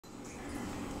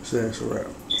That's a rap.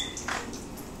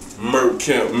 Merk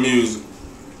Camp music.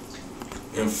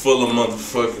 And full of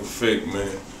motherfucking fake,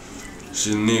 man. It's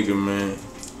your nigga, man.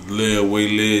 Layaway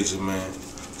legend, man.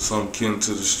 Some kin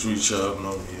to the street, y'all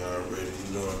know me already,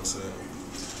 you know what I'm saying?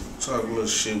 Talk a little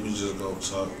shit, we just gonna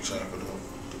chop it up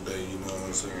today, you know what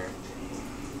I'm saying?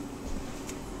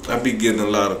 I be getting a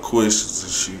lot of questions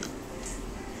and shit.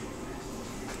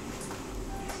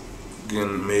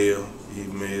 Getting mail,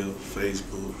 email,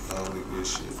 Facebook, all that good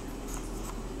shit.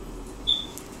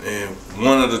 And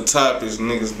one of the topics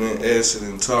niggas been asking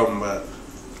and talking about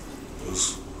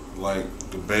was like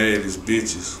the baddest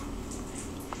bitches.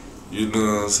 You know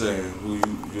what I'm saying? Who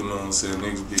you know what I'm saying?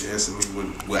 Niggas be asking me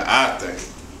what I think.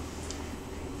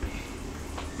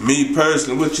 Me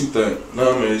personally, what you think? No,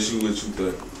 I'm gonna ask you what you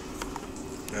think.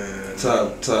 Man,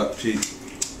 top pick.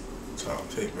 Top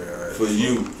pick, man. For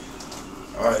you.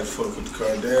 I had to fuck with the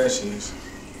Kardashians.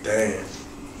 Damn.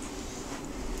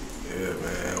 Yeah,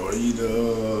 man. Or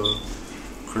either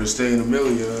Christina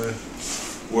Milian.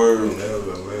 Word.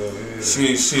 Whatever, man.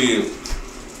 Yeah. Shit.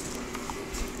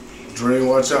 Dream,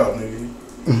 watch out, nigga.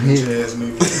 Bitch ass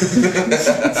nigga.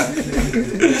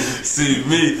 See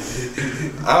me,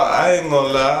 I ain't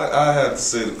gonna lie. I have to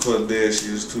say the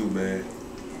Kardashians too, man.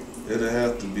 It'll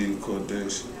have to be the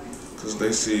Kardashians, cause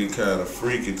they seem kind of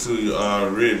freaky to you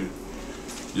already.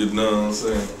 You know what I'm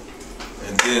saying?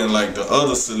 And then like the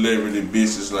other celebrity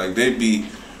bitches, like they be.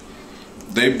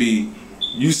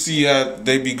 You see how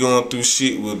they be going through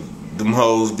shit with them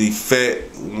hoes be fat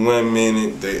 1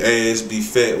 minute, they ass be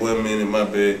fat 1 minute, my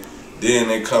bad. Then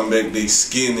they come back, they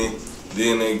skinny.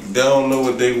 Then they don't know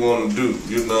what they want to do.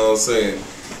 You know what I'm saying?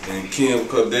 And Kim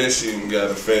Kardashian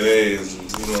got a fat ass.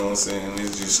 You know what I'm saying?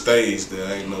 It's just staged. There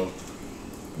ain't no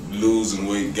losing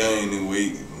weight, gaining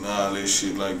weight, and all that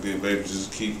shit like that. Baby,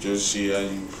 just keep your shit how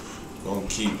you gonna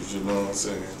keep it. You know what I'm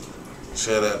saying?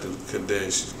 Shout out to the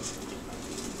Kardashians.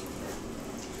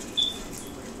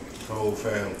 Whole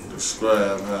family.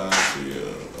 Describe how I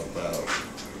feel about.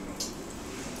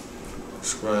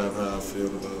 Describe how I feel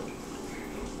about.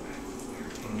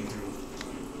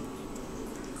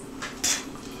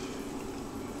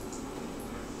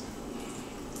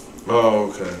 Oh,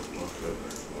 okay.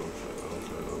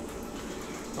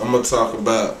 I'm gonna talk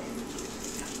about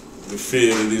the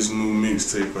feel of this new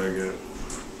mixtape I got.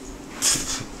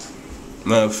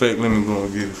 Matter of fact, let me go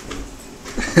and get it for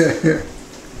you.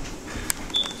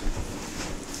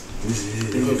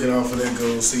 You looking out for that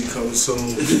Gold C coming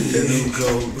soon. That new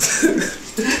gold.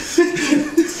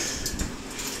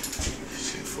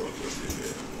 Shit fucked up,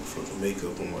 man. Fucking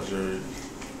makeup on my jersey.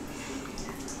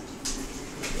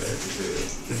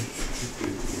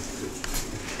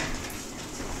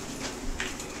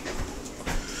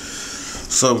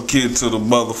 Some kid to the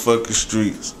motherfucking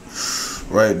streets.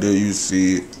 Right there you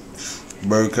see it.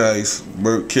 Merk Ice,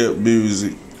 Merk Camp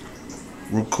Music,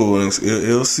 Recordings,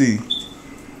 LLC,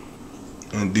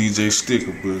 and DJ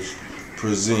Stickerbush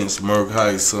presents Merk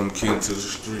Ice, Some Kid to the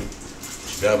Street.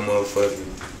 Got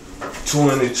motherfucking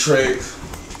 20 tracks,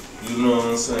 you know what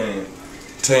I'm saying?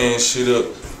 Tearing shit up.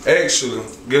 Actually,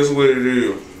 guess what it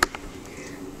is?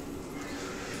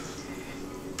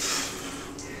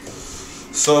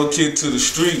 Some Kid to the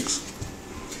Streets.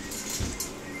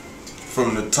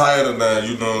 From the title now,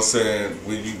 you know what I'm saying?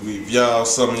 If y'all,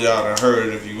 some of y'all done heard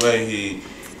it, if you ain't here,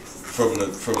 from the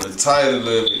title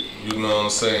of it, you know what I'm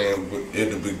saying? But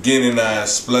at the beginning I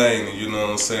explained it, you know what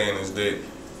I'm saying, is that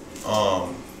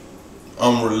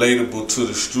I'm relatable to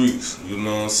the streets, you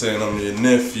know what I'm saying? I'm your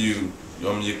nephew,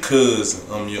 I'm your cousin,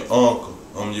 I'm your uncle,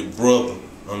 I'm your brother,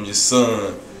 I'm your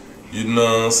son, you know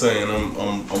what I'm saying?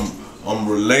 I'm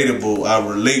relatable, I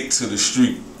relate to the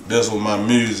street. That's what my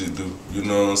music do, you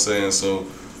know what I'm saying? So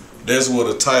that's where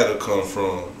the title come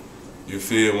from. You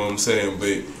feel what I'm saying?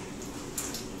 But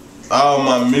all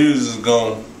my music is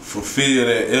gonna fulfill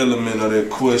that element of that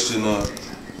question or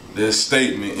that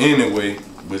statement anyway.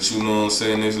 But you know what I'm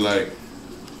saying? It's like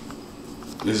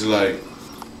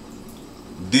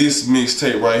this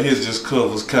mixtape right here just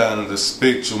covers kind of the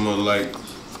spectrum of like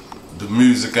the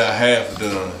music I have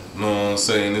done. You know what I'm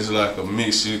saying? It's like a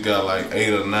mix. You got like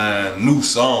 8 or 9 new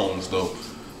songs though.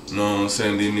 You know what I'm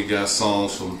saying? Then you got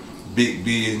songs from Big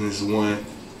Business one.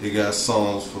 They got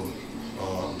songs from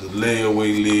the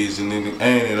Layaway Legend, and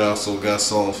it also got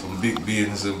songs from Big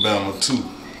Business and Bama 2.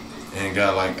 And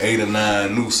got like 8 or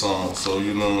 9 new songs. So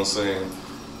you know what I'm saying?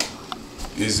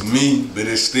 It's me, but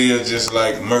it's still just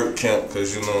like Merk Camp,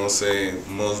 cause you know what I'm saying.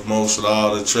 Most of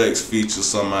all the tracks feature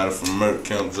somebody from Merk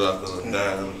Camp dropping a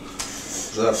dime.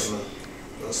 Dropping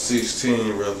a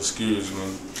 16 rather, excuse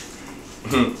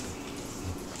me.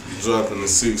 dropping the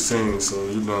 16, so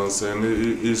you know what I'm saying?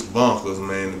 It's bonkers,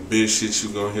 man. The best shit you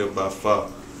gonna hear by far.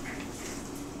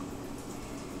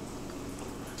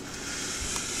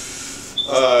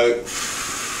 Alright.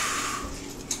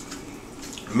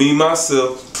 Me,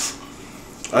 myself,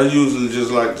 I usually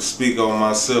just like to speak on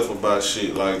myself about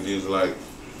shit like this, like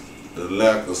the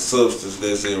lack of substance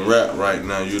that's in rap right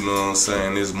now, you know what I'm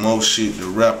saying? There's more shit to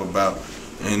rap about,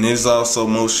 and there's also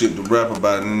more shit to rap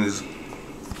about, and there's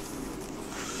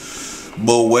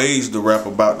more ways to rap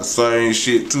about the same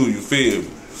shit too, you feel me?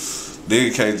 They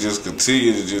can't just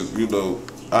continue to just, you know,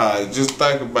 just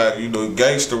think about it, you know,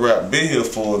 gangster rap been here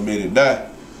for a minute now,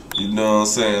 you know what I'm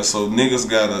saying? So niggas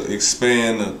gotta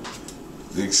expand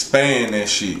that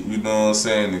shit, you know what I'm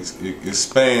saying?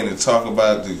 Expand and talk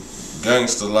about the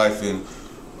gangster life in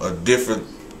a different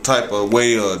type of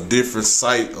way or a different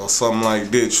site or something like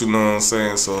that, you know what I'm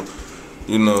saying? So,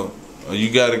 you know,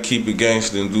 you gotta keep it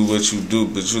gangster and do what you do,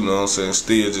 but you know what I'm saying,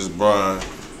 still just grind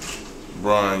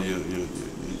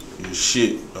your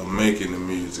shit of making the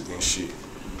music and shit,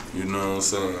 you know what I'm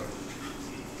saying?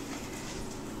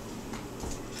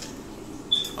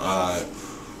 Alright,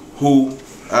 who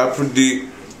I predict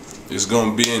is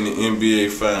gonna be in the NBA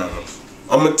Finals.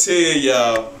 I'ma tell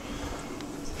y'all,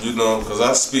 you know, cause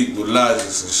I speak with logic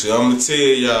and shit. I'ma tell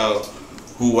y'all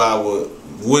who I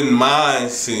wouldn't mind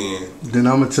seeing. Then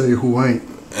I'ma tell you who ain't.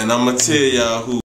 And I'ma tell y'all who